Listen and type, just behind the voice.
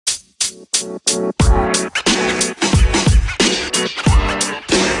Hello,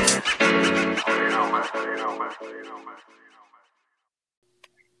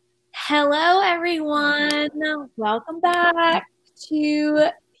 everyone. Welcome back to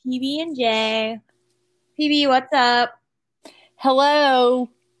pb&j. PB, what's up? Hello.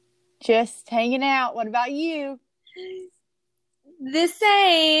 Just hanging out. What about you? The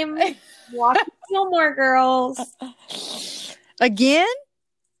same. Watching Gilmore Girls. Again?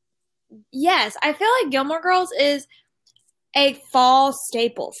 Yes, I feel like Gilmore Girls is a fall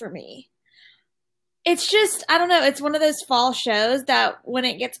staple for me. It's just, I don't know, it's one of those fall shows that when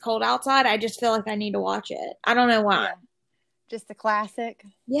it gets cold outside, I just feel like I need to watch it. I don't know why. Yeah. Just a classic.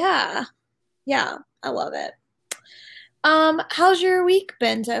 Yeah. Yeah, I love it. How's your week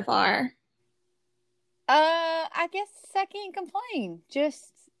been so far? I guess I can't complain.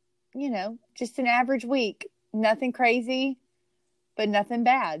 Just an average week. Nothing crazy, but nothing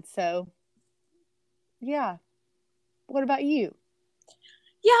bad. So, yeah. What about you?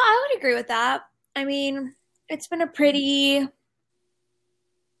 Yeah, I would agree with that. I mean, it's been a pretty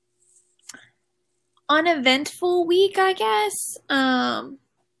uneventful week, I guess.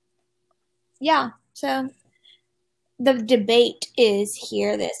 Yeah, so the debate is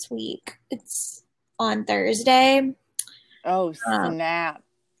here this week. It's on Thursday. Oh, snap.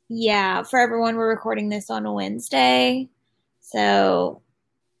 Yeah, for everyone, we're recording this on a Wednesday. So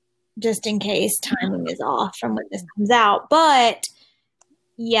just in case timing is off from when this comes out. But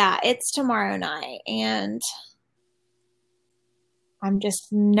yeah, it's tomorrow night and I'm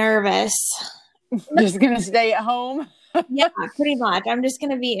just nervous. Just going to stay at home? Yeah, pretty much. I'm just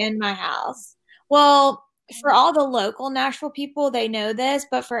going to be in my house. Well, for all the local Nashville people, they know this,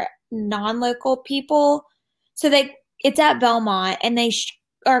 but for non-local people, it's at Belmont and they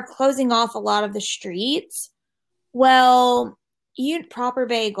are closing off a lot of the streets. Well, Proper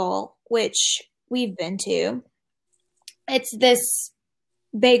Bagel, which we've been to, it's this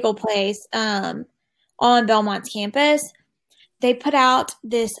bagel place on Belmont's campus. They put out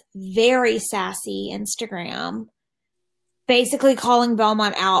this very sassy Instagram basically calling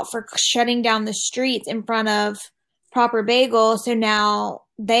Belmont out for shutting down the streets in front of Proper Bagel. So now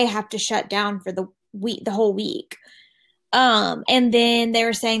they have to shut down for the whole week. And then they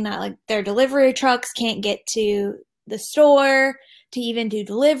were saying that like their delivery trucks can't get to the store to even do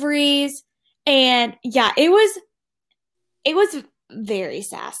deliveries. And yeah, it was very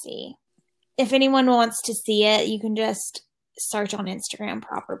sassy. If anyone wants to see it, you can just search on Instagram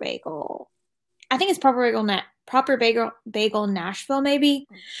Proper Bagel. I think it's Proper Bagel Nashville, maybe.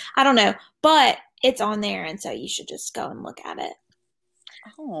 I don't know, but it's on there, and so you should just go and look at it.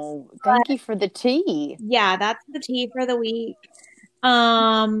 Oh, thank you for the tea. Yeah, that's the tea for the week.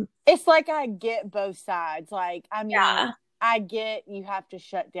 It's like I get both sides. Like, I mean, Yeah. I get you have to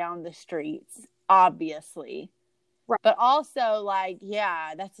shut down the streets, obviously. Right. But also, like,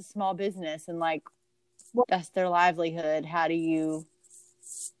 yeah, that's a small business and, like, that's their livelihood. How do you...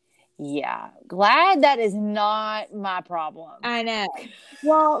 Yeah. Glad that is not my problem. I know.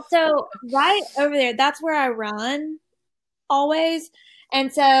 Well, so right over there, that's where I run always.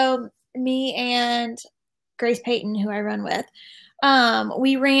 And so me and Grace Payton, who I run with,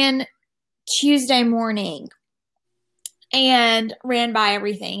 we ran Tuesday morning and ran by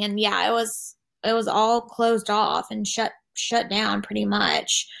everything. And yeah, it was all closed off and shut down pretty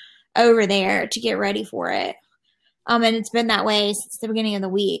much over there to get ready for it. And it's been that way since the beginning of the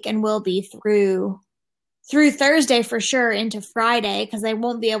week and will be through Thursday for sure into Friday because they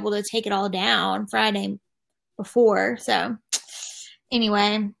won't be able to take it all down Friday before. So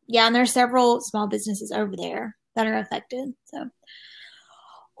anyway, yeah, and there's several small businesses over there that are affected. So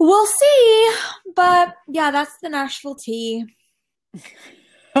we'll see. But yeah, that's the Nashville tea.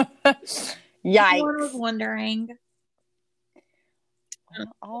 Yikes. Everyone was wondering.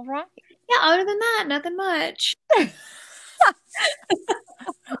 All right. Yeah, other than that, nothing much.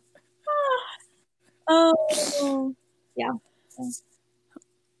 Oh, yeah.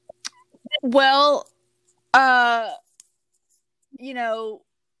 Well, I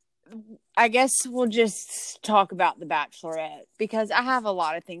guess we'll just talk about The Bachelorette because I have a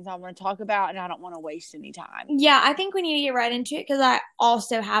lot of things I want to talk about and I don't want to waste any time. Yeah, I think we need to get right into it because I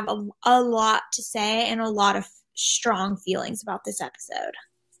also have a lot to say and a lot of strong feelings about this episode.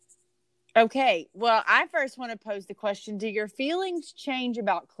 Okay, well, I first want to pose the question, do your feelings change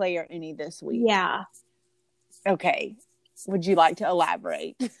about Claire any this week? Yeah. Okay, would you like to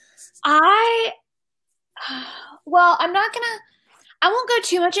elaborate? I won't go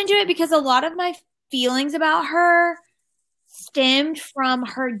too much into it because a lot of my feelings about her stemmed from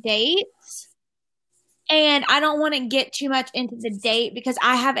her dates And I don't want to get too much into the date because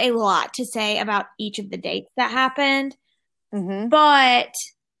I have a lot to say about each of the dates that happened. Mm-hmm. But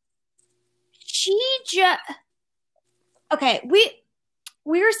she just okay, we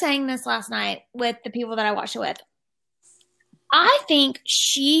were saying this last night with the people that I watched it with. I think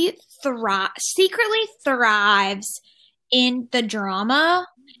she secretly thrives in the drama,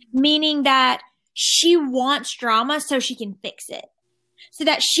 meaning that she wants drama so she can fix it. So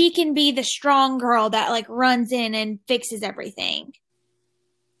that she can be the strong girl that like runs in and fixes everything.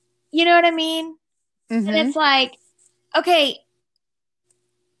 You know what I mean? Mm-hmm. And it's like, okay,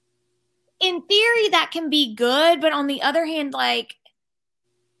 in theory that can be good, but on the other hand, like,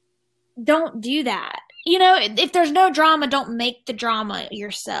 don't do that. You know, if there's no drama, don't make the drama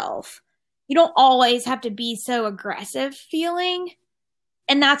yourself. You don't always have to be so aggressive feeling.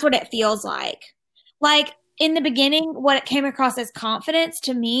 And that's what it feels like. Like in the beginning, what it came across as confidence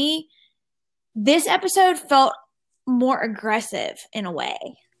to me, this episode felt more aggressive in a way.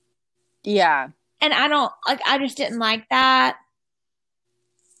 Yeah. And I just didn't like that.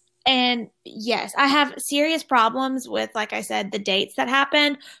 And yes, I have serious problems with, like I said, the dates that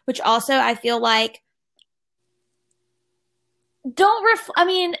happened, which also I feel like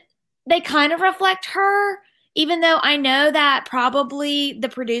they kind of reflect her, even though I know that probably the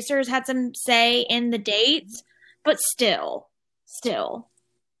producers had some say in the dates, but still. So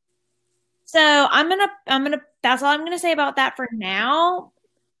that's all I'm gonna say about that for now.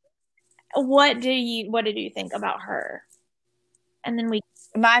 What did you think about her? And then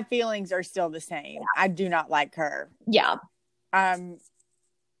my feelings are still the same. I do not like her. Yeah.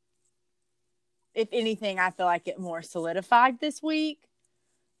 If anything, I feel like it more solidified this week.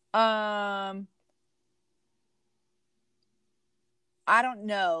 I don't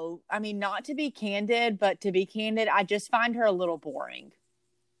know. I mean, not to be candid, but to be candid, I just find her a little boring.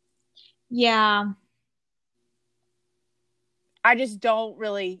 Yeah. I just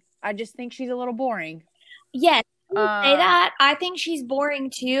think she's a little boring. Yes. Say that. I think she's boring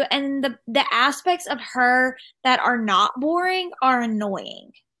too. And the aspects of her that are not boring are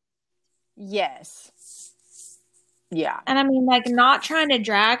annoying. Yes. Yeah. And I mean, like, not trying to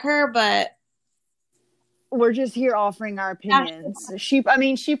drag her, but we're just here offering our opinions. She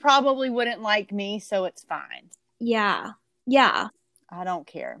probably wouldn't like me, so it's fine. Yeah. I don't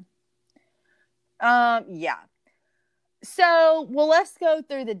care. Yeah. So, well, let's go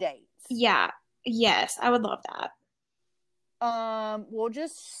through the dates. Yeah. Yes, I would love that. We'll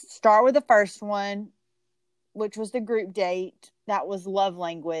just start with the first one, which was the group date. That was love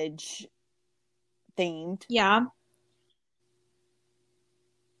language themed. Yeah.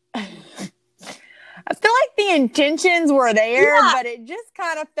 I feel like the intentions were there, but it just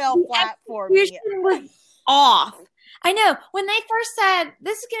kind of fell flat for me. Was off. I know. When they first said,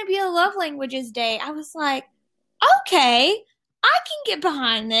 this is going to be a love languages day, I was like, okay, I can get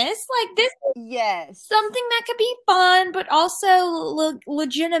behind this. Like, this is something that could be fun, but also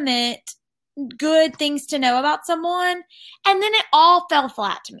legitimate, good things to know about someone. And then it all fell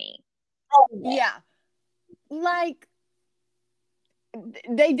flat to me. Yeah. Like,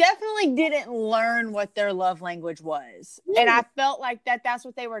 they definitely didn't learn what their love language was. And I felt like that's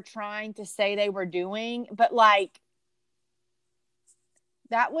what they were trying to say they were doing. But, like,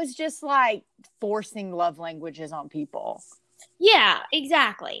 that was just, like, forcing love languages on people. Yeah,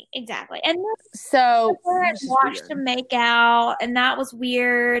 exactly. And so I watched them make out, and that was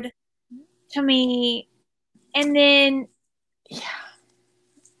weird to me. And then,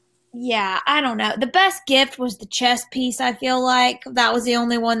 yeah, I don't know. The best gift was the chess piece. I feel like that was the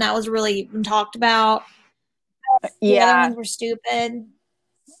only one that was really even talked about. The other ones were stupid.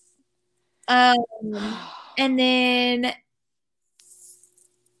 And then,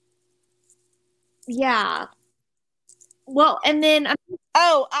 yeah. Well, and then I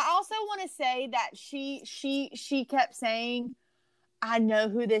also want to say that she kept saying, I know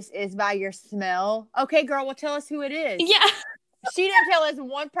who this is by your smell. Okay, girl, well, tell us who it is. Yeah. She didn't tell us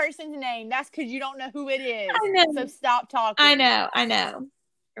one person's name. That's because you don't know who it is. I know. So stop talking. I know.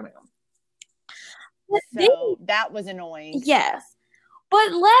 So that was annoying. Yes.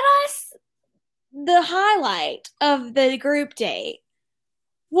 But the highlight of the group date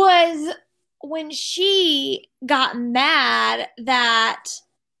was when she got mad that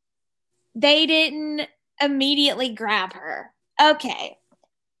they didn't immediately grab her. Okay.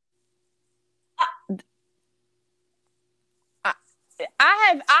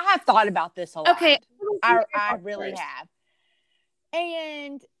 I have thought about this a lot. Okay. I really have.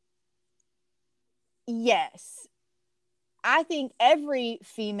 And yes, I think every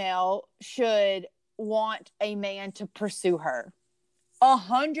female should want a man to pursue her.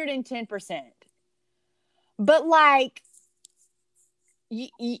 110%. But like,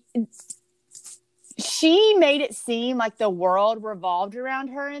 she made it seem like the world revolved around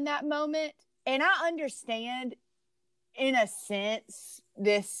her in that moment. And I understand, in a sense,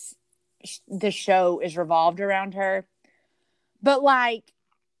 the show is revolved around her. But like,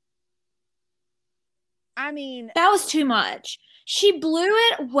 I mean, That was too much. She blew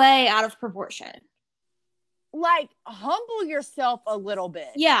it way out of proportion. like, humble yourself a little bit.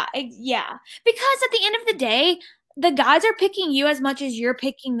 Yeah, yeah. Because at the end of the day, the guys are picking you as much as you're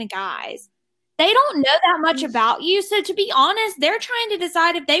picking the guys. They don't know that much about you. So to be honest, they're trying to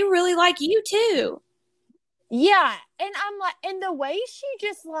decide if they really like you too. Yeah. And I'm like, and the way she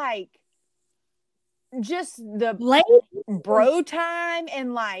just like, just the bro time,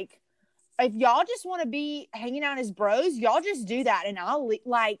 and like, if y'all just want to be hanging out as bros, y'all just do that. And I'll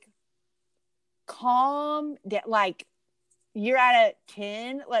like, calm that, like, you're at a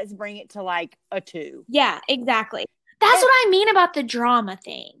 10, let's bring it to like a 2. Yeah, exactly. That's what I mean about the drama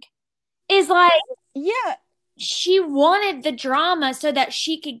thing. Is like, yeah, she wanted the drama so that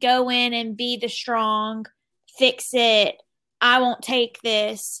she could go in and be the strong, fix it, I won't take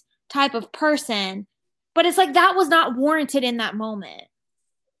this type of person. But it's like that was not warranted in that moment.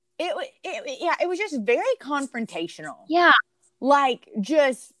 It was just very confrontational. Yeah. Like,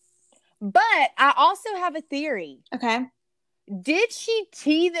 just, but I also have a theory. Okay. Did she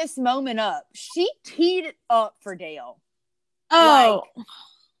tee this moment up? She teed it up for Dale. Oh, like,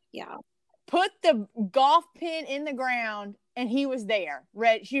 yeah. Put the golf pin in the ground, and he was there.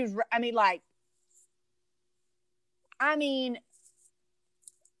 She was, I mean,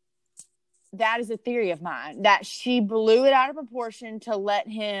 that is a theory of mine, that she blew it out of proportion to let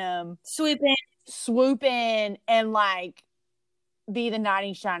him swoop in and like be the knight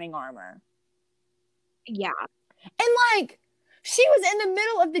in shining armor. Yeah. And like, she was in the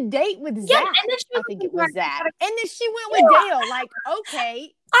middle of the date with Zach. I think it was Zach. And then she went with Dale. Like,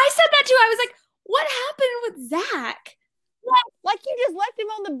 okay. I said that too. I was like, what happened with Zach? Like, you just left him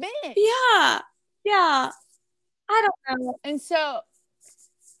on the bench. Yeah. Yeah. I don't know. And so,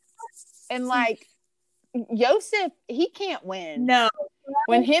 and like, Yosef, he can't win. No.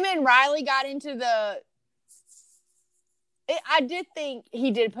 When him and Riley got into I did think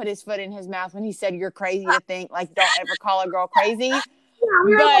he did put his foot in his mouth when he said, "You're crazy to think, like, don't ever call a girl crazy." Yeah,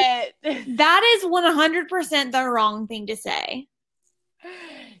 but that is 100% the wrong thing to say.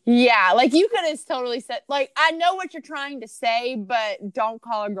 Yeah, like, you could have totally said, like, I know what you're trying to say, but don't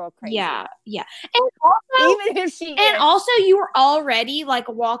call a girl crazy. Yeah, yeah. And also, even if she and is. Also, you were already like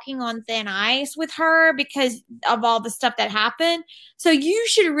walking on thin ice with her because of all the stuff that happened. So you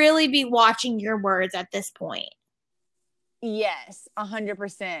should really be watching your words at this point. Yes,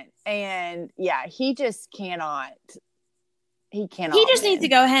 100%. And yeah, he just cannot. He cannot. He just needs to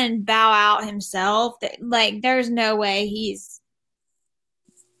go ahead and bow out himself. Like, there's no way he's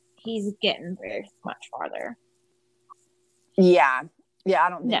getting very much farther. Yeah. Yeah,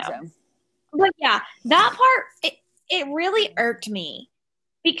 I don't think so. But yeah, that part, it really irked me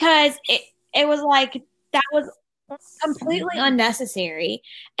because it was like, that was completely unnecessary.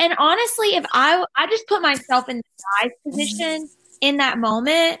 And honestly, if I just put myself in the guy's position in that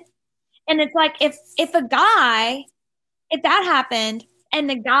moment, and it's like, if that happened and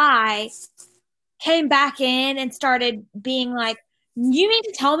the guy came back in and started being like, you mean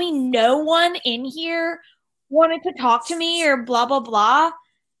to tell me no one in here wanted to talk to me or blah, blah, blah,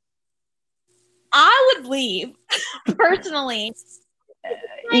 I would leave personally.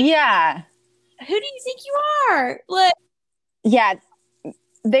 Like, yeah. Who do you think you are? Like, yeah,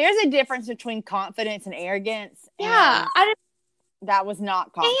 there's a difference between confidence and arrogance. Yeah, that was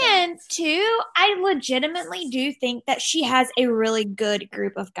not confidence. And two, I legitimately do think that she has a really good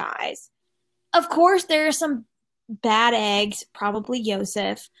group of guys. Of course, there are some bad eggs, probably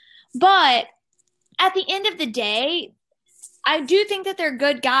Yosef, but at the end of the day, I do think that they're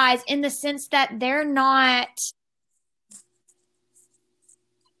good guys in the sense that they're not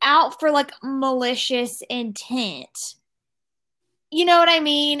out for like malicious intent. You know what I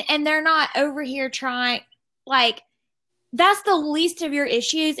mean? And they're not over here trying, like, that's the least of your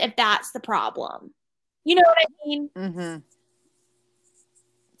issues if that's the problem. You know what I mean? Mm-hmm.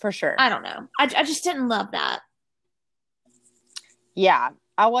 For sure. I don't know. I just didn't love that. Yeah,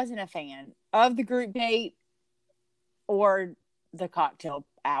 I wasn't a fan of the group date or the cocktail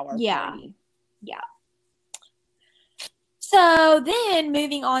hour party. Yeah. So then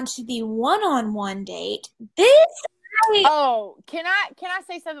moving on to the one-on-one date. Can I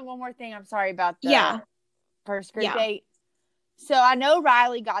say something? One more thing. I'm sorry about the first group date. So I know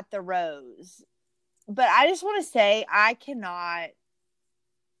Riley got the rose, but I just want to say I cannot.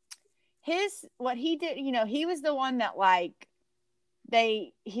 what he did, he was the one that like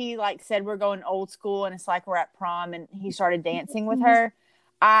he like said we're going old school and it's like we're at prom and he started dancing with her.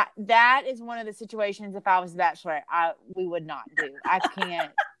 That is one of the situations if I was the Bachelorette, we would not do.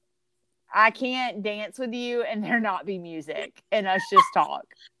 I can't dance with you and there not be music and us just talk.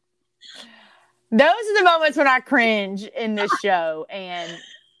 Those are the moments when I cringe in this show, and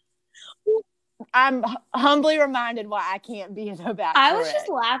I'm humbly reminded why I can't be the Bachelorette. I was just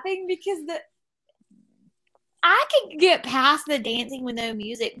laughing because I could get past the dancing with no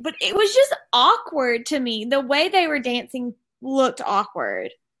music, but it was just awkward to me. The way they were dancing looked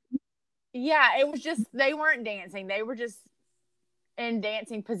awkward. Yeah, it was just, they weren't dancing. They were just in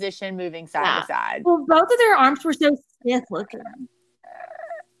dancing position, moving side to side. Well, both of their arms were so stiff looking.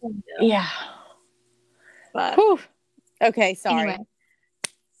 Yeah. But okay, sorry. Anyway.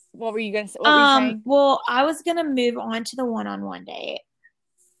 What were you going to say? What were you saying? Well, I was going to move on to the one-on-one date.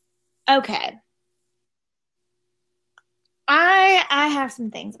 Okay. I have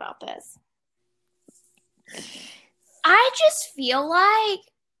some things about this. I just feel like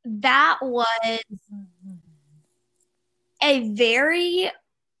that was a very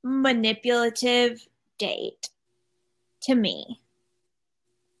manipulative date to me.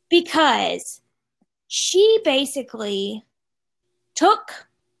 Because she basically took,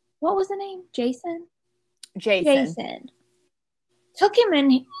 what was the name? Jason. Took him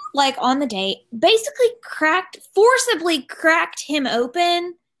in, like, on the date, basically forcibly cracked him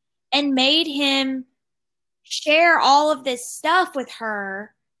open and made him share all of this stuff with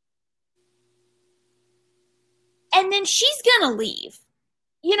her. And then she's gonna leave.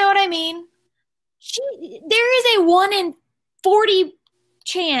 You know what I mean? There is a 1 in 40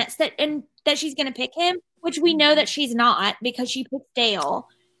 chance that she's gonna pick him, which we know that she's not because she picked Dale.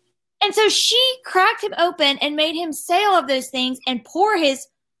 And so she cracked him open and made him say all of those things and pour his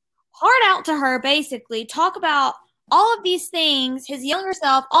heart out to her, basically. Talk about all of these things, his younger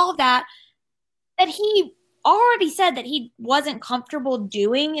self, all of that he already said that he wasn't comfortable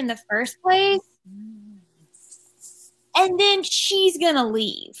doing in the first place. And then she's going to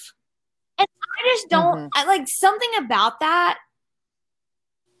leave. And I just don't, I like something about that,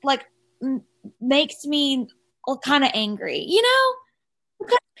 like, makes me kind of angry, you know?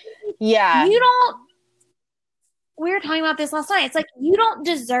 Because yeah. We were talking about this last night. It's like, you don't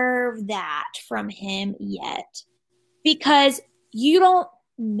deserve that from him yet because you don't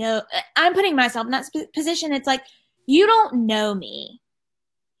know. I'm putting myself in that position. It's like, you don't know me.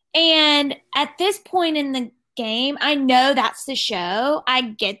 And at this point in the game, I know that's the show. I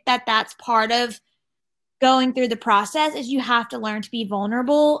get that that's part of going through the process is you have to learn to be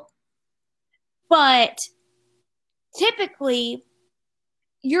vulnerable. But typically,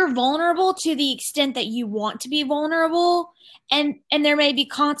 you're vulnerable to the extent that you want to be vulnerable, and there may be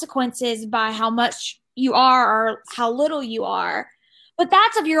consequences by how much you are or how little you are, but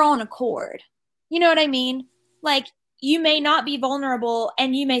that's of your own accord. You know what I mean? Like, you may not be vulnerable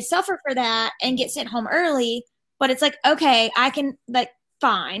and you may suffer for that and get sent home early, but it's like, okay, I can, like,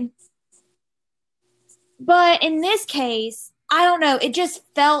 fine. But in this case, I don't know, it just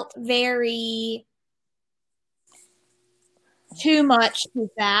felt very too much too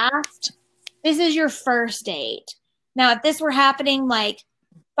fast. This is your first date. Now, if this were happening like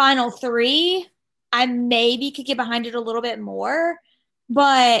final 3, I maybe could get behind it a little bit more,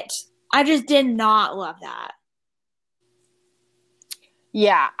 but I just did not love that.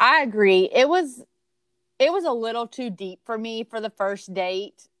 Yeah, I agree. It was a little too deep for me for the first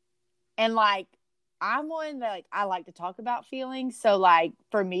date. And like, I'm one that, like, I like to talk about feelings. So like,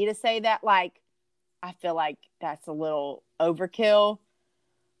 for me to say that, like, I feel like that's a little overkill.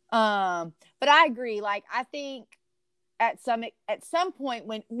 But I agree. Like, I think at some point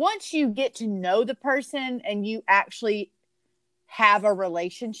once you get to know the person and you actually have a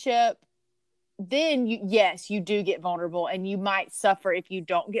relationship, then you do get vulnerable and you might suffer if you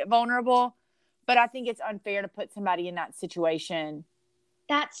don't get vulnerable. But I think it's unfair to put somebody in that situation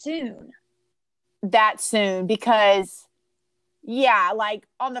that soon because, yeah, like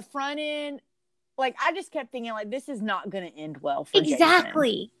on the front end, like, I just kept thinking, like, this is not going to end well for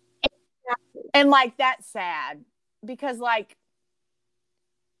Exactly. Jason. And, like, that's sad because, like,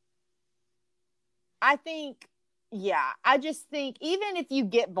 I just think even if you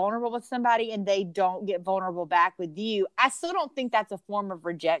get vulnerable with somebody and they don't get vulnerable back with you, I still don't think that's a form of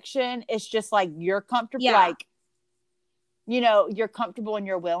rejection. It's just, like, you're comfortable, like, you know, you're comfortable and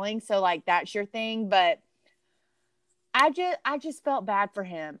you're willing. So, like, that's your thing. But I just felt bad for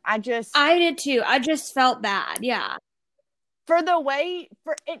him. I did too. I just felt bad. Yeah. For the way,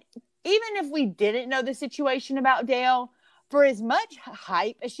 for it, even if we didn't know the situation about Dale, for as much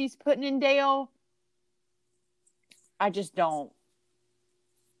hype as she's putting in Dale, I just don't.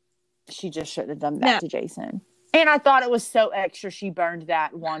 She just shouldn't have done that to Jason. And I thought it was so extra she burned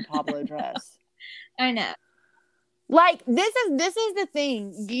that Juan Pablo dress. I know. Like, this is the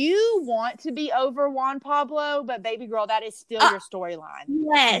thing. You want to be over Juan Pablo, but baby girl, that is still your storyline.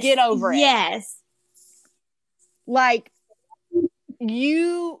 Yes. Get over it. Yes. Like,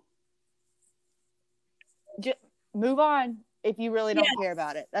 you just move on if you really don't care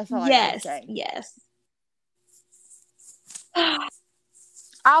about it. That's all I gotta say. Yes.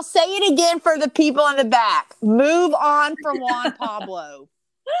 I'll say it again for the people in the back. Move on from Juan Pablo.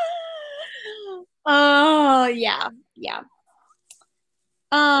 Oh, yeah. Yeah.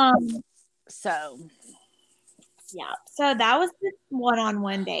 So that was the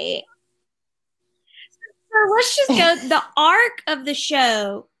one-on-one date. So let's just go. The arc of the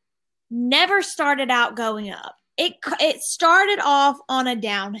show never started out going up. It started off on a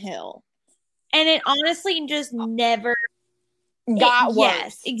downhill, and it honestly just never got worse.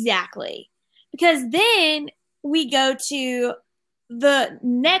 Yes, exactly. Because then we go to the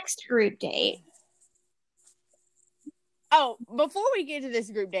next group date. Oh, before we get to this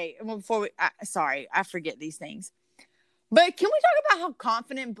group date, sorry, I forget these things. But can we talk about how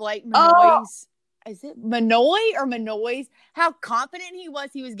confident Blake Manoy's, is it Manoy or Manoy's? How confident he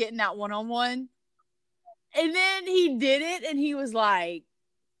was getting that one-on-one. And then he did it and he was like,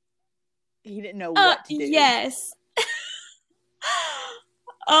 he didn't know what to do. Yes.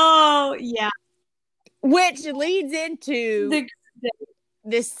 Oh, yeah. Which leads into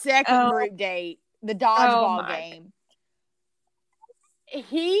this second group date, the dodgeball game.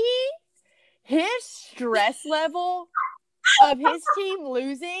 His stress level of his team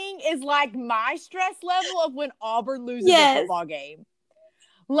losing is like my stress level of when Auburn loses a football game.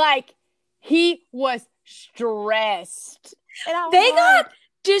 Like, he was stressed. And they got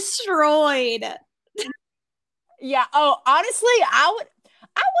destroyed. Yeah. Oh, honestly, I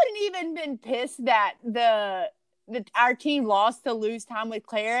wouldn't even been pissed that our team lost to lose time with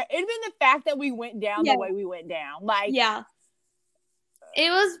Clara. It'd been the fact that we went down the way we went down. Like, it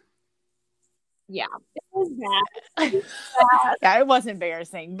was bad. Yeah, it was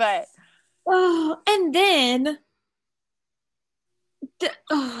embarrassing, but and then the fact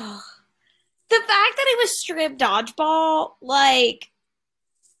that it was strip dodgeball, like,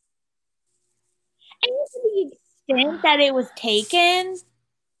 and to the extent that it was taken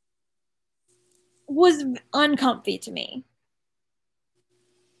was uncomfy to me.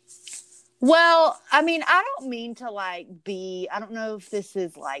 Well, I mean, I don't mean to I don't know if this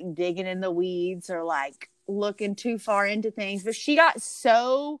is like digging in the weeds or like looking too far into things, but she got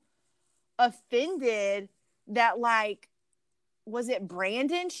so offended that, like, was it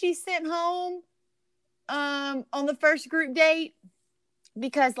Brandon she sent home on the first group date?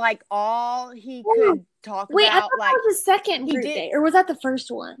 Because, like, all he could talk about, I thought like, that was the second group date, or was that the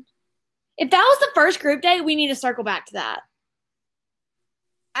first one? If that was the first group date, we need to circle back to that.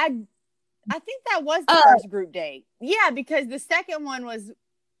 I think that was the first group date. Yeah, because the second one was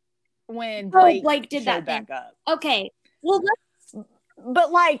when Blake did that back up. Okay. Well,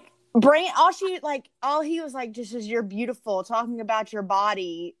 but like all he was like, just as you're beautiful, talking about your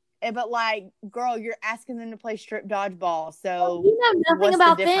body. But like, girl, you're asking them to play strip dodgeball. So you know nothing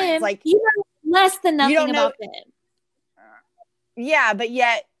about them. Like, you know less than nothing about them. Yeah, but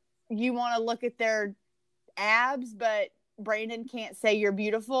yet you want to look at their abs, but Brandon can't say you're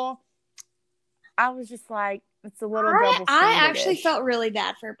beautiful. I was just like, it's a little double standard. I actually felt really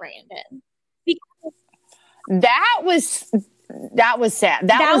bad for Brandon. That was sad.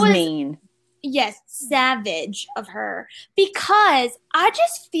 That was mean. Yes, savage of her. Because I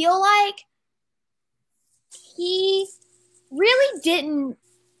just feel like he really didn't.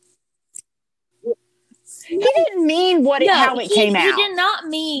 He didn't mean how it came out. He did not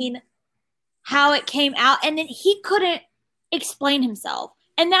mean how it came out, and then he couldn't explain himself.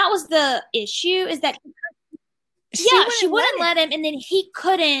 And that was the issue, is that she wouldn't let him, and then he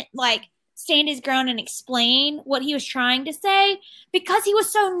couldn't, like, stand his ground and explain what he was trying to say because he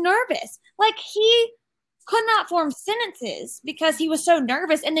was so nervous. Like, he could not form sentences because he was so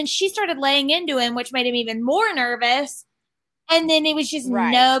nervous, and then she started laying into him, which made him even more nervous, and then it was just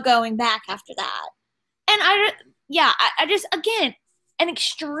no going back after that. And I just, again, an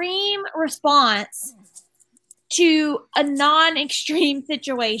extreme response to a non-extreme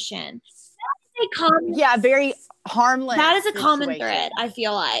situation. Very harmless. That is a common thread, I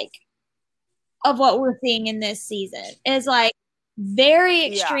feel like, of what we're seeing in this season. Is like very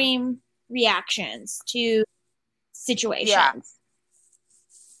extreme reactions to situations.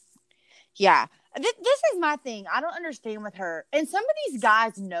 Yeah. This is my thing. I don't understand with her. And some of these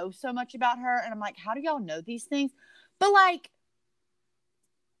guys know so much about her. And I'm like, how do y'all know these things? But like,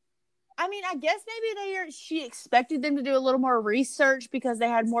 I mean, I guess maybe she expected them to do a little more research because they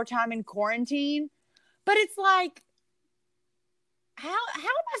had more time in quarantine. But it's like, how am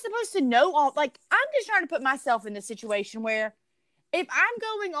I supposed to know all? Like, I'm just trying to put myself in the situation where if I'm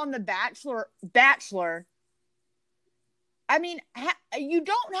going on the Bachelor, I mean, you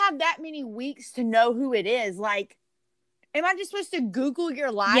don't have that many weeks to know who it is. Like, am I just supposed to Google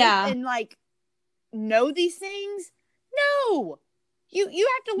your life and like know these things? No, you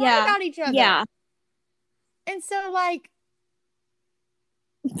have to learn about each other. Yeah. And so, like,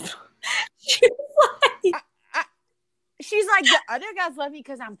 she's like, the other guys love me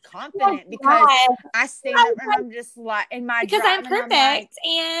because I'm confident, because I stand up and I'm just like, in my because I'm perfect,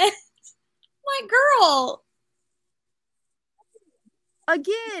 and my girl.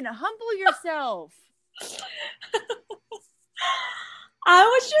 Again, humble yourself. I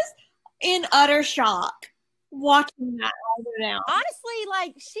was just in utter shock watching that all go down. Honestly,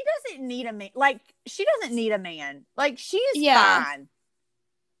 like, she doesn't need a man. Like, she doesn't need a man. Like, she is fine.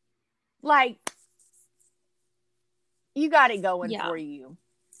 Like, you got it going for you.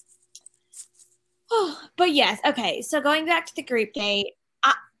 But yes, okay. So going back to the group date,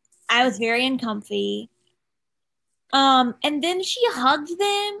 I was very uncomfy. And then she hugged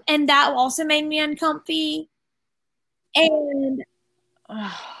them, and that also made me uncomfy. And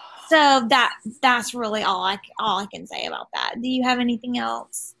so that's really all I can say about that. Do you have anything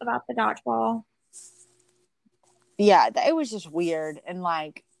else about the dodgeball? Yeah, it was just weird, and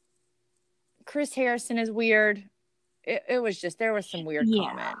like, Chris Harrison is weird. It was just, there was some weird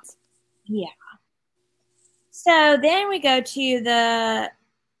comments. Yeah. So then we go to it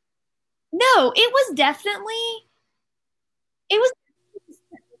was definitely. It was.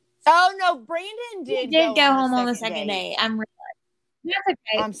 Oh no, Brandon did go home on the second day. I'm really. That's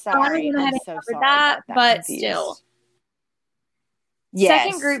okay. I'm sorry. I'm so sorry that, but still. Yes.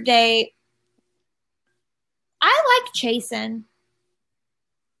 Second group date. I like Chasen.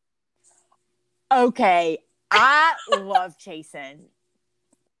 Okay, I love Chasen.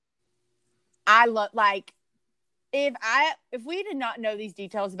 I love, like, if we did not know these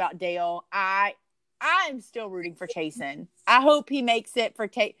details about Dale, I am still rooting for Chasen. I hope he makes it for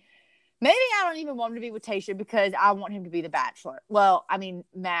Maybe I don't even want him to be with Tayshia because I want him to be the Bachelor. Well, I mean,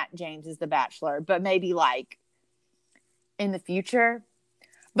 Matt James is the Bachelor, but maybe like in the future.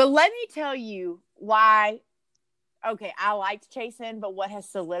 But let me tell you why. Okay, I liked Chasen, but what has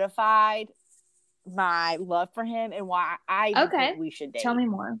solidified my love for him and why I think we should date. Tell me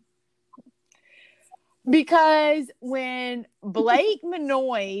more. Because when Blake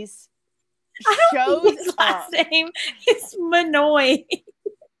Manoy's shows his last name is Manoy.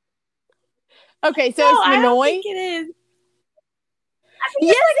 Okay, so it's Manoy? I don't think it is.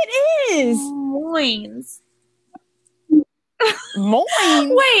 Yes, it is. Moines. Moines?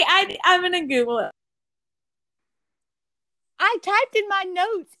 Wait, I'm going to Google it. I typed in my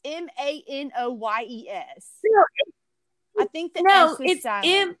notes Manoyes. No, I think the S is it's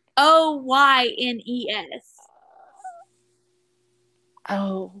silent. Moynes.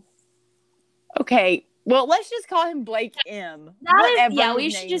 Oh. Okay. Well, let's just call him Blake M. We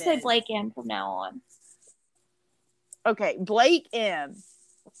should just say Blake M from now on. Okay, Blake M.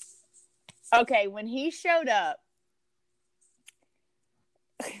 Okay, when he showed up.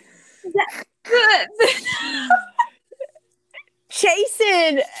 Good.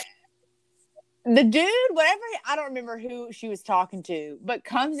 Chasen, the dude, whatever, I don't remember who she was talking to, but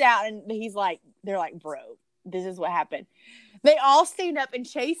comes out and he's like, they're like, bro, this is what happened. They all stand up and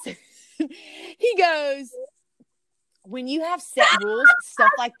Chasen. He goes, when you have set rules,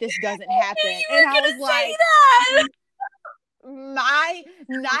 stuff like this doesn't happen. And I was like, my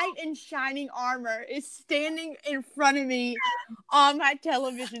knight in shining armor is standing in front of me on my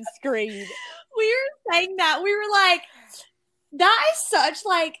television screen. We were saying that. We were like, that is such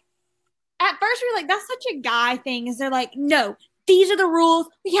like, at first we were like, that's such a guy thing. Is they're like, no, these are the rules.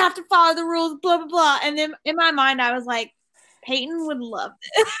 We have to follow the rules, blah, blah, blah. And then in my mind, I was like, Payton would love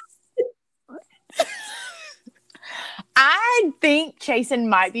this. I think Chasen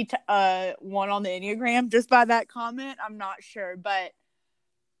might be one on the Enneagram just by that comment. I'm not sure. But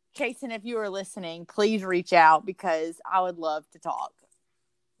Chasen, if you are listening, please reach out because I would love to talk.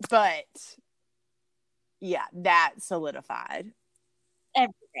 But yeah, that solidified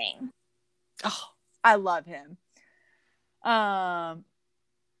everything. Oh, I love him. But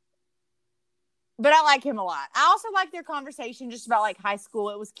I like him a lot. I also like their conversation just about like high school.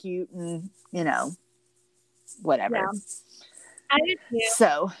 It was cute and, whatever. Yeah. I did too.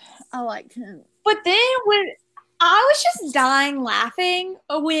 So I liked him. But then when I was just dying laughing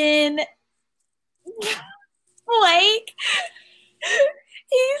when Blake,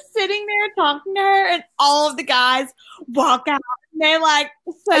 he's sitting there talking to her, and all of the guys walk out, and they're like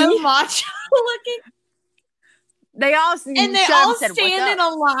so macho looking. They all stand in a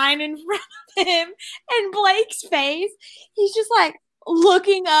line in front of him, and Blake's face, he's just like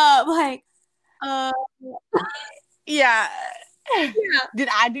looking up, like, yeah. Did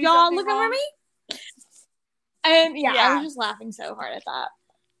I do y'all something looking wrong? for me? And I was just laughing so hard at that.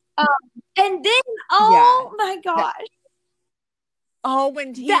 And then, my gosh.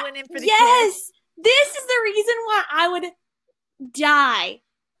 When he went in for the kiss. This is the reason why I would die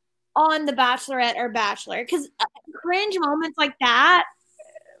on The Bachelorette or Bachelor, because cringe moments like that,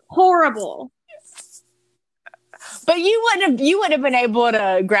 horrible. But you would have been able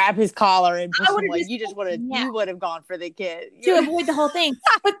to grab his collar and push him away. You would have gone for the kiss to avoid the whole thing.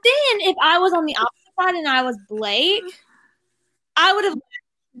 But then if I was on the opposite side and I was Blake, I would have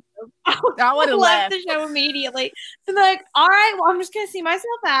left the show immediately. So like, all right, well, I'm just gonna see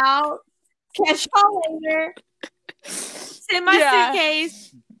myself out. Catch y'all later. Sit in my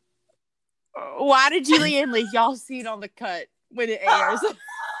suitcase. Why did Julianne leave? Y'all see it on the cut when it airs.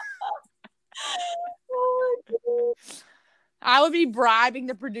 I would be bribing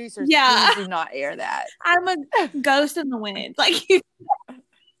the producers. Please do not air that. I'm a ghost in the wind. Like,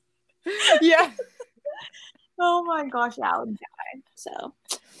 yeah. Oh my gosh, I would die. So,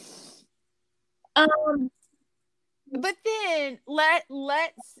 but then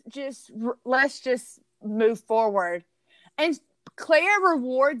let's just move forward, and Claire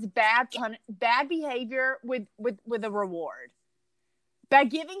rewards bad behavior with a reward by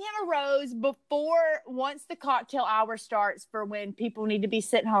giving him a rose once the cocktail hour starts for when people need to be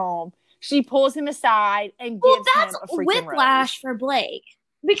sent home. She pulls him aside and gives him a freaking whiplash rose. for Blake,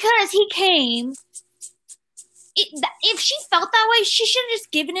 because he came. If she felt that way, she should have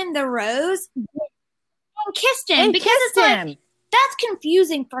just given him the rose and kissed him. Like, that's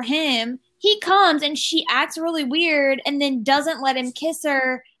confusing for him. He comes and she acts really weird and then doesn't let him kiss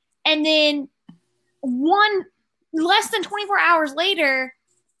her. And then less than 24 hours later,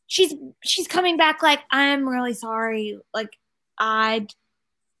 she's coming back like, I'm really sorry. Like,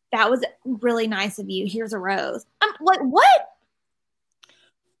 that was really nice of you. Here's a rose. I'm like, what?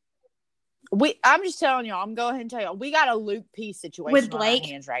 I'm just telling y'all. I'm going ahead and tell y'all. We got a Luke P situation with Blake on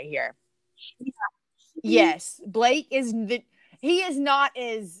our hands right here. Yeah. Yes, Blake is he is not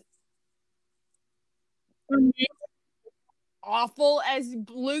as awful as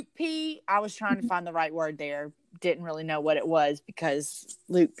Luke P. I was trying to find the right word there. Didn't really know what it was because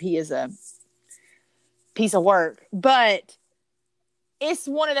Luke P is a piece of work. But it's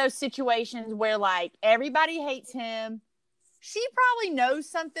one of those situations where, like, everybody hates him. She probably knows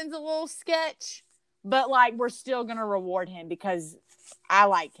something's a little sketch, but, like, we're still going to reward him because I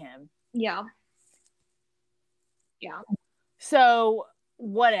like him. Yeah. Yeah. So,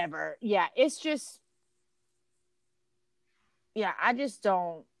 whatever. Yeah, it's just, I just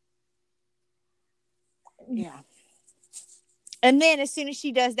don't. Yeah. And then as soon as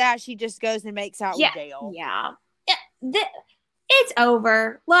she does that, she just goes and makes out with Dale. Yeah. It's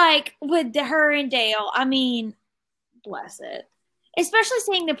over. Like, with her and Dale, I mean, bless it. Especially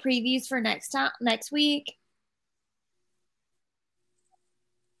seeing the previews for next week.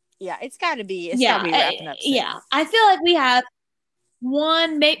 Yeah, it's got to be wrapping up soon. Yeah, I feel like we have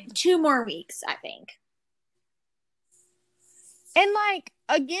maybe 2 more weeks, I think. And, like,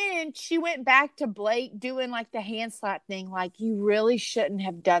 again, she went back to Blake doing, like, the hand slap thing. Like, you really shouldn't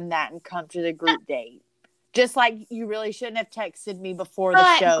have done that and come to the group date. Just like you really shouldn't have texted me before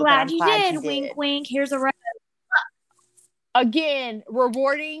the show. Glad you did. Wink, wink. Here's a rose. Again,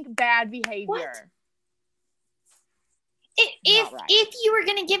 rewarding bad behavior. What? If you were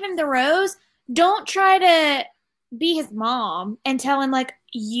gonna give him the rose, don't try to be his mom and tell him, like,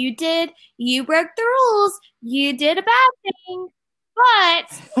 you broke the rules, you did a bad thing,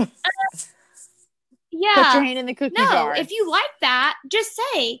 but yeah, put your hand in the cookie jar. If you like that, just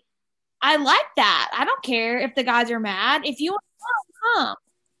say, I like that. I don't care if the guys are mad. If you want to come.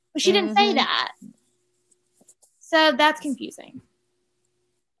 But she didn't say that. So that's confusing.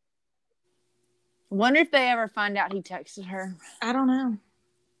 Wonder if they ever find out he texted her. I don't know.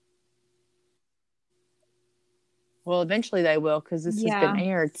 Well, eventually they will, because this has been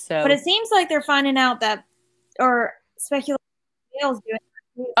aired. So, but it seems like they're finding out that, or speculating Dale's doing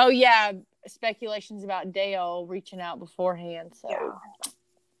that. Oh yeah, speculations about Dale reaching out beforehand. So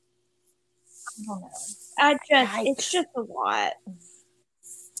I don't know. It's just a lot.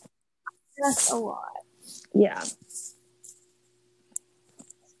 Just a lot. Yeah.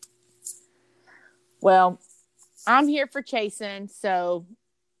 Well, I'm here for chasing, so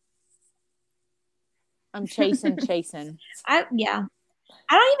I'm chasing. Yeah. I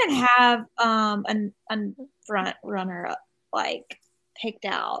don't even have an front runner like picked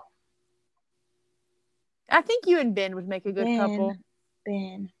out. I think you and Ben would make a good couple.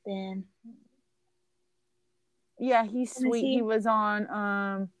 Ben. Yeah, he's sweet. He was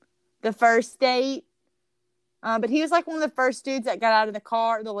on the first date. But he was like one of the first dudes that got out of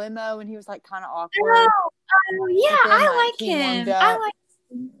the limo, and he was like kind of awkward. Oh yeah, then, I like him. I like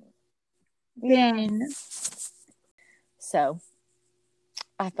Ben. Yeah. So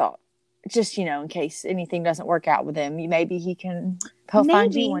I thought, just, in case anything doesn't work out with him, maybe he'll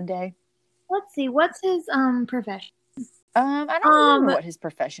find you one day. Let's see, what's his profession? I don't remember what his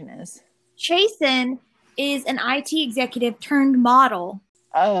profession is. Chasen is an IT executive turned model.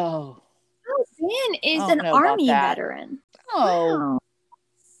 Oh. Ben is an Army veteran. Oh. Wow.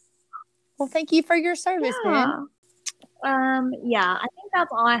 Well, thank you for your service, Ben. Yeah, I think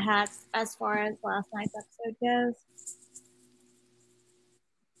that's all I had as far as last night's episode goes.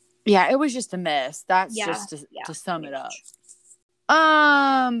 Yeah, it was just a mess. That's just to sum it up.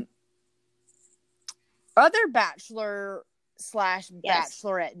 Other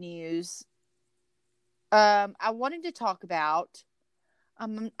Bachelor/Bachelorette news. I wanted to talk about.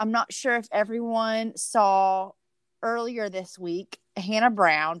 I'm not sure if everyone saw earlier this week. Hannah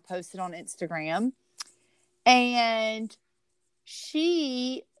Brown posted on Instagram, and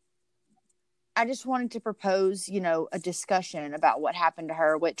I just wanted to propose, a discussion about what happened to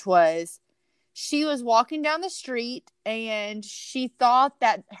her, which was she was walking down the street and she thought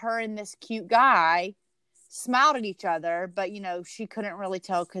that her and this cute guy smiled at each other, but, she couldn't really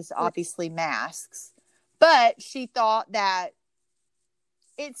tell because obviously masks. But she thought that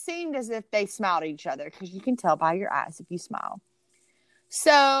it seemed as if they smiled at each other because you can tell by your eyes if you smile.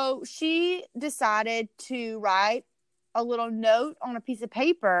 So she decided to write a little note on a piece of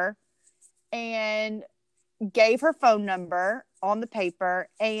paper and gave her phone number on the paper,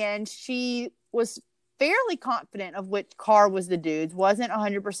 and she was fairly confident of which car was the dude's. Wasn't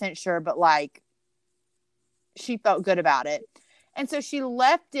 100% sure, but like she felt good about it. And so she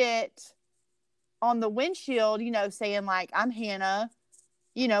left it on the windshield, saying like, I'm Hannah,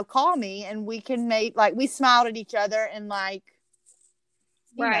 call me and we can make, like, we smiled at each other and like,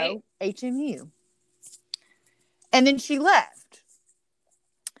 HMU. And then she left.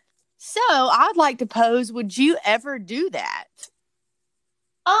 So I'd like to pose, would you ever do that?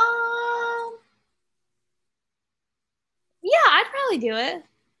 Yeah, I'd probably do it.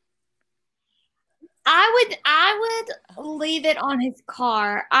 I would leave it on his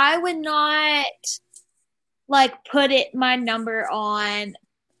car. I would not like put my number on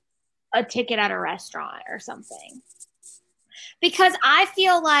a ticket at a restaurant or something. Because I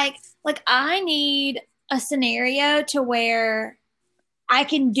feel like I need a scenario to where I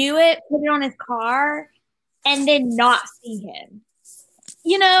can do it, put it on his car, and then not see him.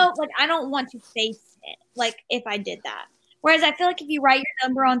 Like I don't want to face it. Like if I did that. Whereas I feel like if you write your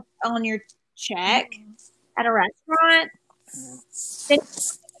number on your check at a restaurant, then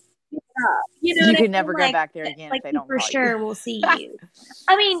you can never go back there again if they don't for sure will see you.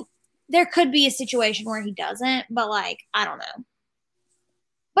 I mean, there could be a situation where he doesn't, but like I don't know.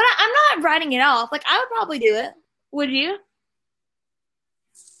 But I'm not writing it off. Like I would probably do it. Would you?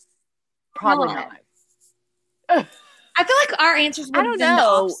 Probably not. I feel like our answers would have been the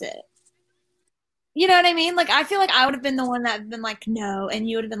opposite. You know what I mean? Like, I feel like I would have been the one that had been like, no, and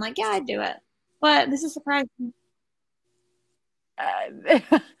you would have been like, yeah, I'd do it. But this is surprising.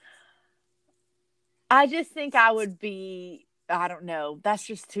 I just think I would be, I don't know. That's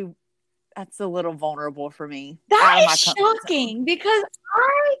a little vulnerable for me. That is shocking because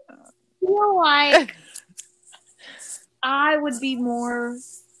I feel like I would be more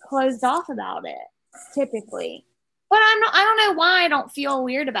closed off about it, typically. But I don't know why I don't feel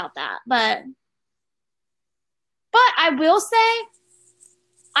weird about that. But I will say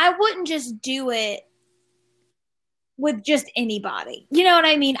I wouldn't just do it with just anybody. You know what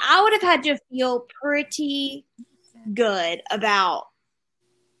I mean? I would have had to feel pretty good about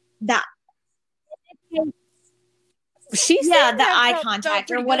that. The eye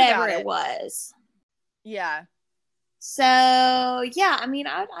contact or whatever it was. Yeah. So, yeah, I mean,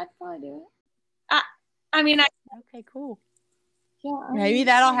 I'd probably do it. Okay, cool. Yeah, maybe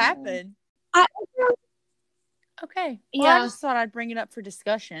that'll happen. Okay. Well, I just thought I'd bring it up for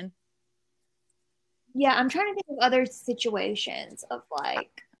discussion. Yeah, I'm trying to think of other situations of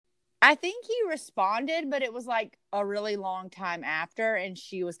like. I think he responded, but it was like a really long time after, and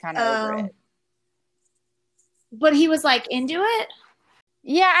she was kind of over it. But he was like into it?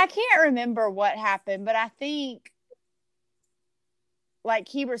 Yeah, I can't remember what happened, but I think like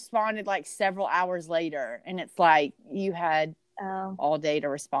he responded like several hours later, and it's like you had all day to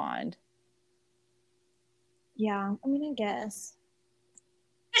respond. Yeah, I mean, I guess.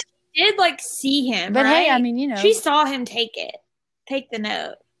 She did like see him, But right? hey, I mean, you know, she saw him take the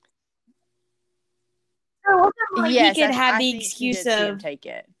note. So like yes, he could have I the think she excuse did see him of take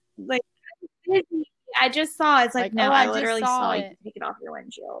it. like, I just saw. It's like, no, oh, I just literally saw saw you it. take it off your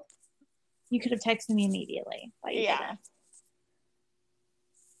windshield. You could have texted me immediately, but you didn't.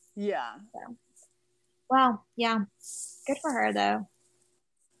 Yeah. So. Well, yeah, good for her though.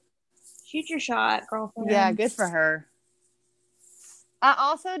 Shoot your shot, girlfriend. Yeah, good for her. I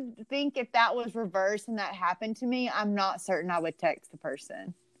also think if that was reversed and that happened to me, I'm not certain I would text the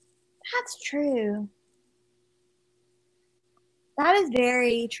person. That's true. That is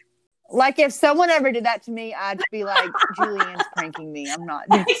very true. Like if someone ever did that to me, I'd be like, Julian's pranking me. I'm not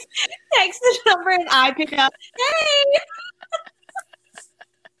doing Text the number and I pick up. Hey.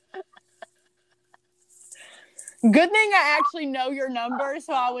 Good thing I actually know your number,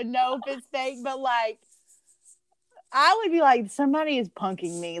 so I would know if it's fake. But like, I would be like, somebody is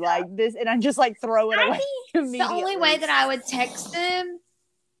punking me like this, and I just like throw it away immediately. The only way that I would text them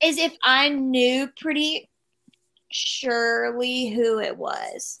is if I knew pretty surely who it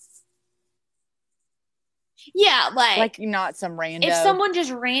was. Yeah, like not some random. If someone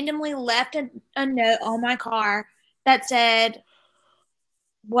just randomly left a note on my car that said,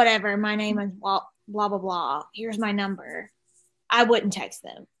 whatever, my name is blah, blah, blah, blah, here's my number, I wouldn't text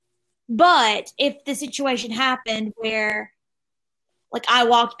them. But if the situation happened where, like, I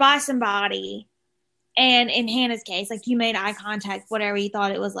walked by somebody and in Hannah's case, like, you made eye contact, whatever, you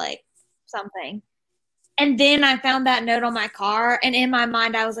thought it was, like, something. And then I found that note on my car, and in my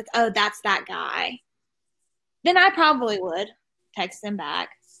mind, I was like, oh, that's that guy. Then I probably would text them back.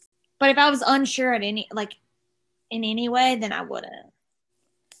 But if I was unsure in any way, then I wouldn't.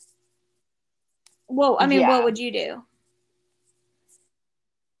 Well, I mean, what would you do?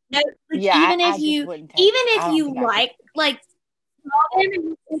 No, yeah, even if you like,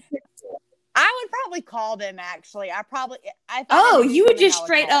 I would probably call them. Actually, you would just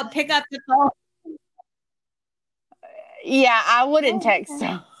straight up pick up the phone. Yeah, I wouldn't text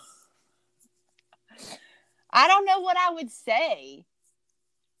them. I don't know what I would say.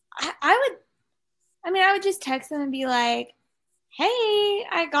 I would just text them and be like, hey,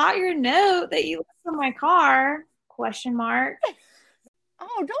 I got your note that you left in my car, ?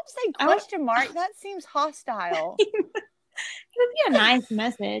 Oh, don't say question mark. That seems hostile. It would be a nice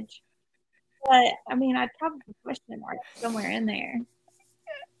message. But, I mean, I'd probably question mark somewhere in there.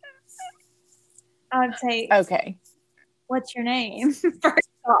 I would say, okay, what's your name? First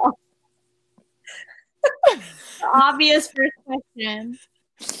off. Obvious first question.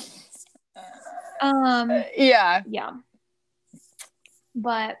 Yeah.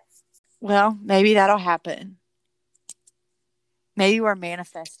 But well, maybe that'll happen. Maybe we're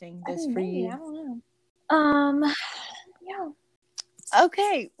manifesting this for you. I don't know. Yeah.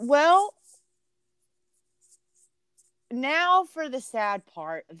 Okay, well, now for the sad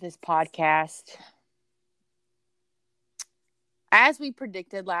part of this podcast. As we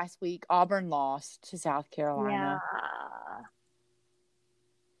predicted last week, Auburn lost to South Carolina.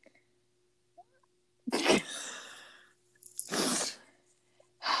 Yeah.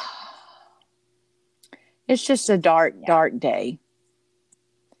 It's just a dark day.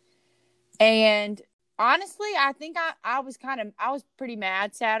 And honestly, I think I was pretty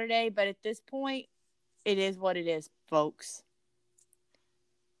mad Saturday, but at this point, it is what it is, folks.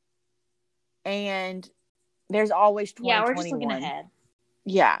 And there's always 2021. Yeah, we're just looking ahead.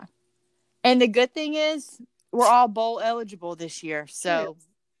 Yeah. And the good thing is we're all bowl eligible this year. So,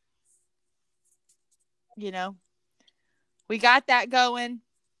 you know, we got that going.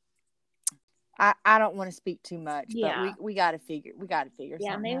 I don't want to speak too much, but we got to figure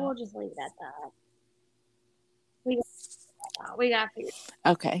something maybe out. We'll just leave it at that. We got to figure it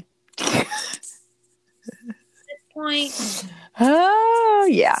out. Okay. At this point. Oh,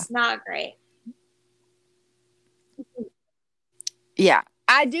 yeah. Not great. Yeah.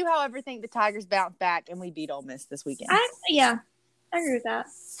 I do, however, think the Tigers bounce back and we beat Ole Miss this weekend. I agree with that.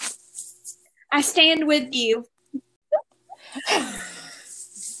 I stand with you.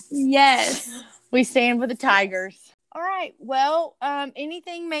 Yes. We stand with the Tigers. All right. Well,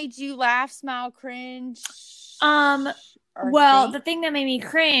 anything made you laugh, smile, cringe? The thing that made me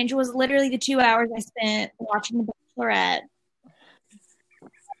cringe was literally the 2 hours I spent watching The Bachelorette.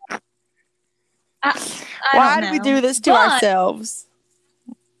 Why did we do this to ourselves?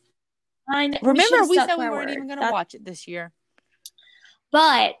 I know, remember, we said we weren't even going to watch it this year.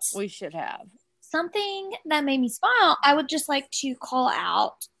 But We should have. something that made me smile, I would just like to call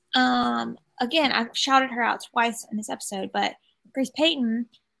out. Again, I've shouted her out twice in this episode, but Grace Payton,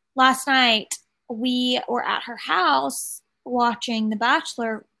 last night we were at her house watching The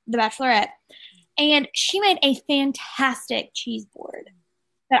Bachelorette, and she made a fantastic cheese board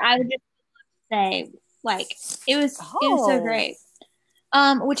that I would just say, like, it was so great.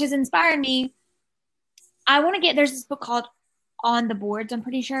 Which has inspired me. I want to get, there's this book called On the Boards, I'm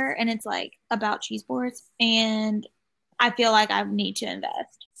pretty sure, and it's like about cheese boards, and I feel like I need to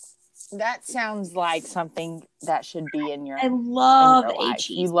invest. That sounds like something that should be in your I love in your life. a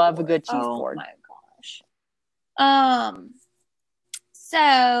cheese You love board. a good cheese board. Oh my gosh.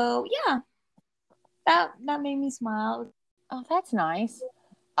 So yeah, that made me smile. Oh, that's nice.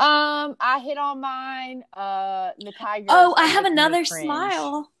 I hit on mine. The tiger. Oh, I have another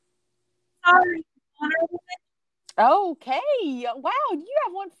smile. Sorry. Okay. Wow, you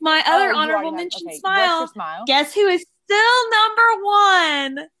have one. My other honorable mention smile. What's your smile? Guess who is still number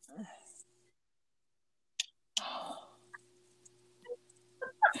one?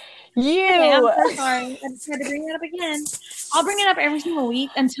 You. Okay, I'm so sorry. I just had to bring it up again. I'll bring it up every single week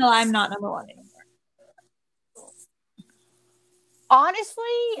until I'm not number one anymore. Honestly,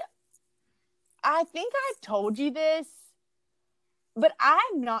 I think I told you this, but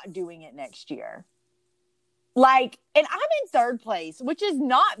I'm not doing it next year. Like, and I'm in third place, which is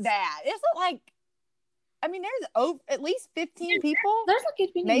not bad. It's not like, I mean, there's at least 15 people. There's like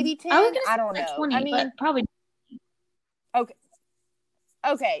 15, maybe 10. I don't know. 20, I mean, but probably.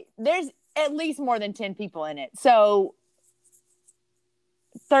 Okay. There's at least more than 10 people in it. So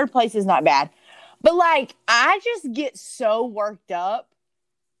third place is not bad. But like, I just get so worked up.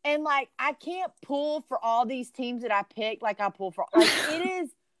 And like, I can't pull for all these teams that I pick like I pull for. Like, it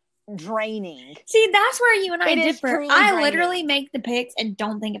is draining. See, that's where you and I differ. I draining. Literally make the picks and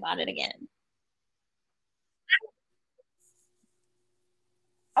don't think about it again.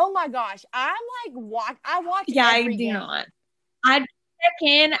 Oh my gosh. I'm like, I watch every game. Not. I check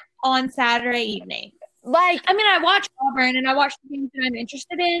in on Saturday evening. Like, I mean, I watch Auburn and I watch the games that I'm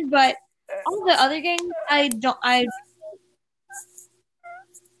interested in, but all the other games, I don't.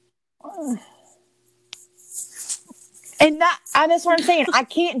 And that's what I'm saying. I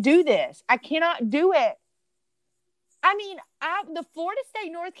can't do this. I cannot do it. I mean, the Florida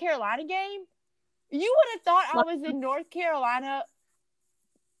State North Carolina game, you would have thought I was in North Carolina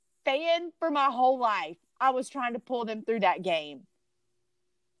fan for my whole life. I was trying to pull them through that game.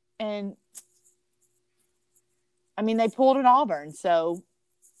 And I mean, they pulled an Auburn, so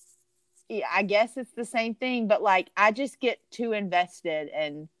yeah, I guess it's the same thing, but like, I just get too invested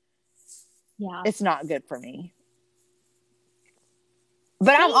and it's not good for me.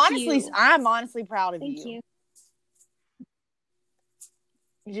 But I'm honestly proud of you. Thank you.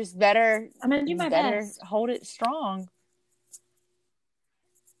 You just better. I'm gonna do my best. Hold it strong.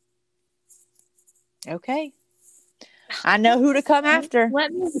 Okay. I know who to come after.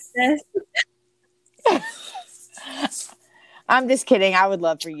 Let me do this. I'm just kidding. I would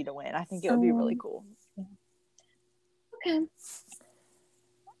love for you to win. I think it would be really cool. Okay.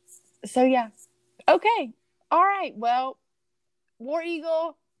 So yeah. Okay. All right. Well, War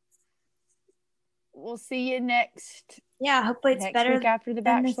Eagle. We'll see you next. Yeah, hopefully it's better week after the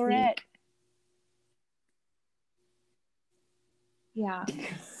Bachelorette. Yeah.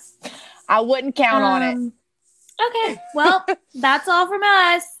 I wouldn't count on it. Okay. Well, that's all from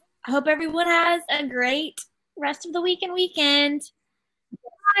us. I hope everyone has a great rest of the week and weekend.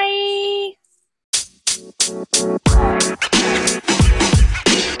 Bye.